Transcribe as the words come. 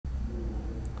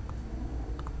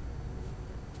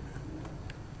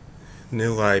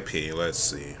New IP, let's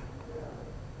see.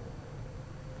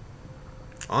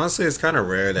 Honestly, it's kind of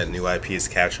rare that new IPs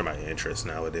capture my interest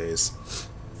nowadays.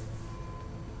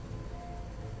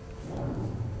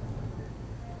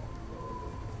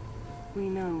 We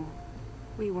know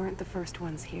we weren't the first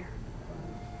ones here.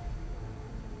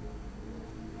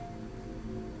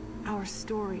 Our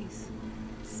stories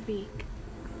speak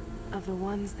of the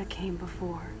ones that came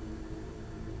before.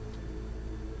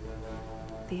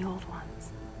 The old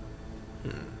ones.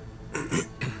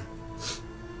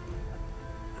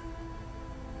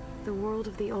 The world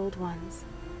of the old ones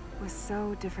was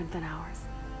so different than ours.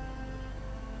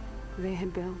 They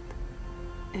had built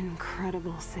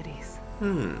incredible cities.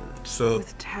 So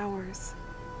with towers.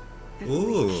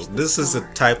 ooh, this is a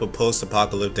type of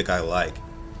post-apocalyptic I like.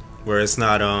 Where it's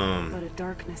not but a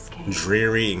darkness came.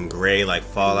 dreary and gray like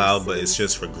Fallout, but it's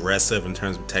just regressive in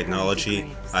terms of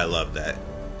technology. I love that.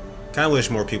 Kind of wish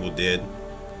more people did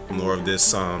more of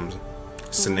this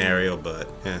scenario, but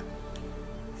yeah.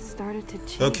 Started to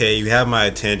change. Okay, you have my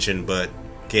attention, but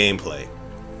gameplay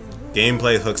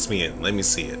hooks me in. Let me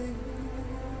see it.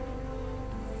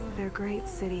 Their great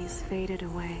cities faded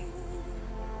away.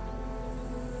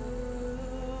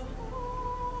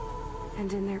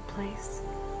 And in their place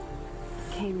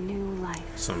came new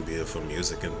life. Some beautiful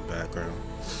music in the background.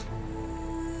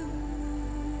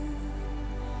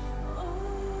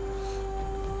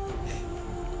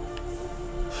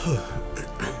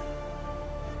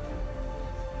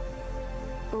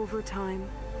 Over time,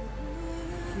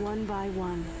 one by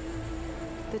one,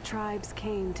 the tribes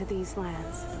came to these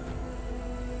lands.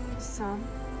 Some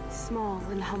small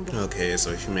and humble. Okay,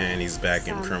 so humanity's back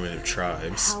in primitive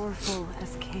tribes. Powerful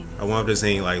as kings. I wonder if there's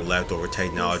any like leftover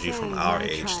technology from our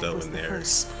age though in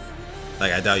theirs.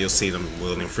 Like I doubt you'll see them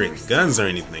wielding freaking guns or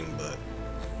anything, but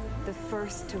the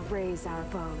first to raise our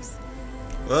bows.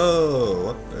 whoa,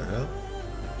 what the hell?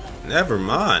 Never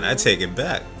mind, I take it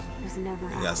back. Never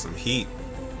We got some heat.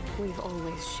 We've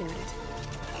always shared it.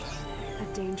 A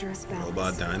dangerous balance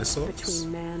Robot dinosaurs?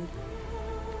 between man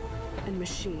and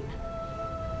machine.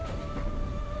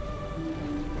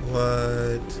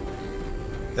 What?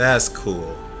 That's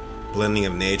cool. Blending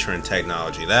of nature and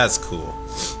technology. That's cool.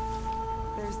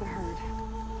 There's the herd.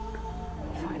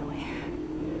 Finally.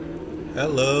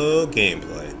 Hello,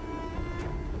 gameplay.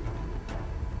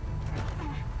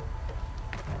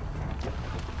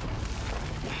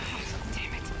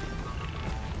 Damn it.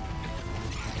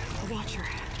 Watcher.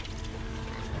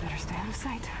 Better stay out of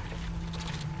sight.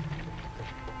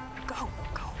 Go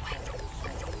away.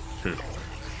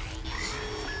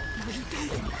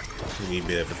 We need a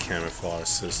bit of a camouflage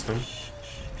system.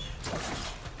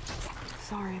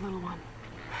 Sorry, little one.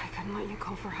 I couldn't let you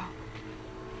call for help.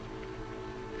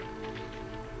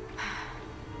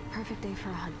 Perfect day for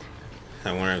a hunt.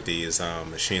 I wonder if these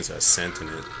machines are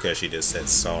sentient because she just said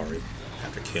sorry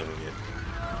after killing it.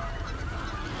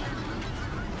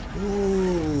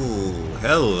 Ooh,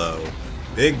 hello.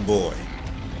 Big boy.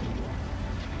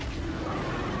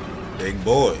 Big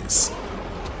boys.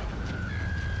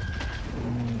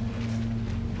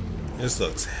 This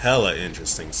looks hella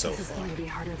interesting so This is far. going to be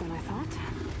harder than I thought.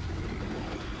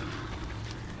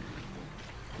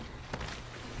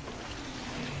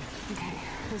 Okay,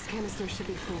 those canisters should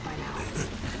be full by now.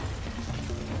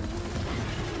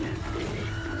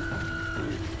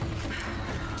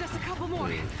 Just a couple more.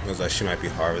 Looks like she might be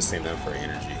harvesting them for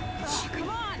energy. Oh, come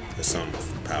on! For some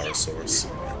power source.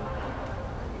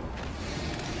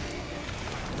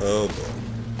 Oh boy.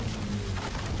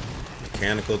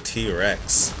 Mechanical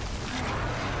T-Rex.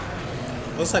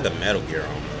 Looks like a Metal Gear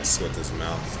almost with his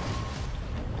mouth.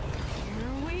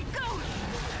 Here we go!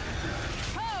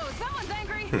 Oh, someone's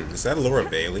angry! Is that Laura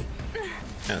Bailey?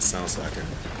 Kinda sounds like her.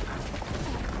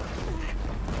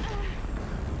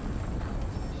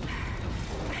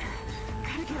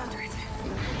 Gotta get under it.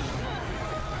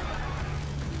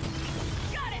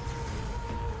 Got it!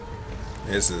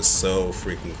 This is so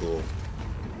freaking cool.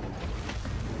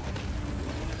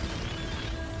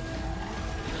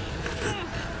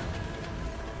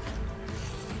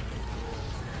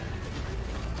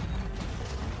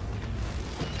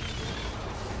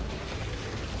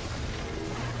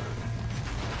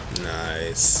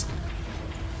 Nice.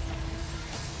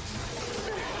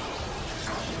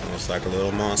 Almost like a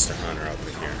little monster hunter up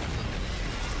in here.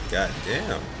 God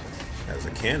damn. Has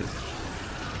a cannon.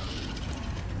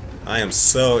 I am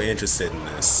so interested in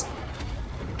this.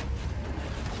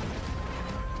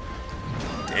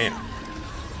 Damn.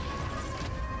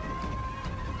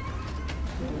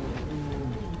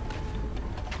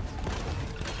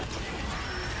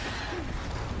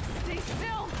 Stay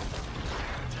still!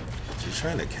 She's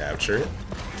trying to capture it.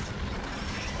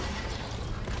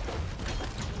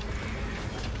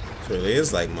 really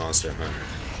is like Monster Hunter.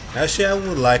 Actually, I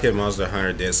would like if Monster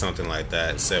Hunter did something like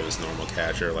that instead of its normal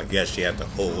catcher. Like, you actually have to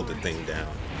hold the thing down.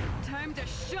 Time to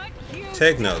shut you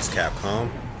Take notes, Capcom.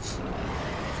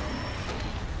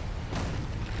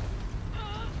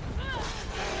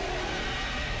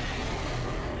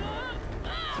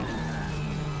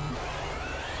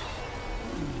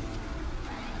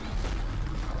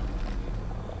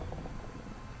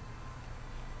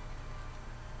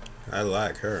 I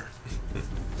like her.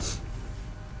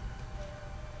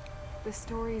 The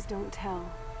stories don't tell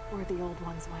where the old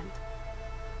ones went.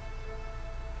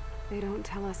 They don't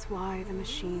tell us why the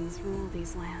machines rule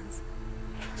these lands.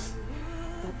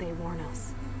 But they warn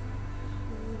us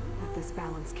that this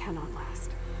balance cannot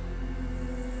last.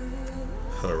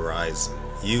 Horizon.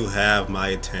 You have my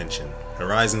attention.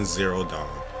 Horizon Zero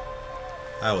Dawn.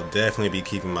 I will definitely be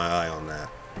keeping my eye on that.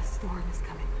 A storm is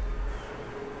coming.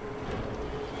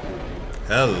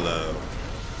 Hello.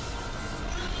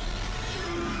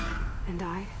 And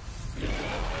I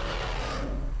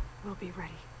will be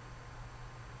ready.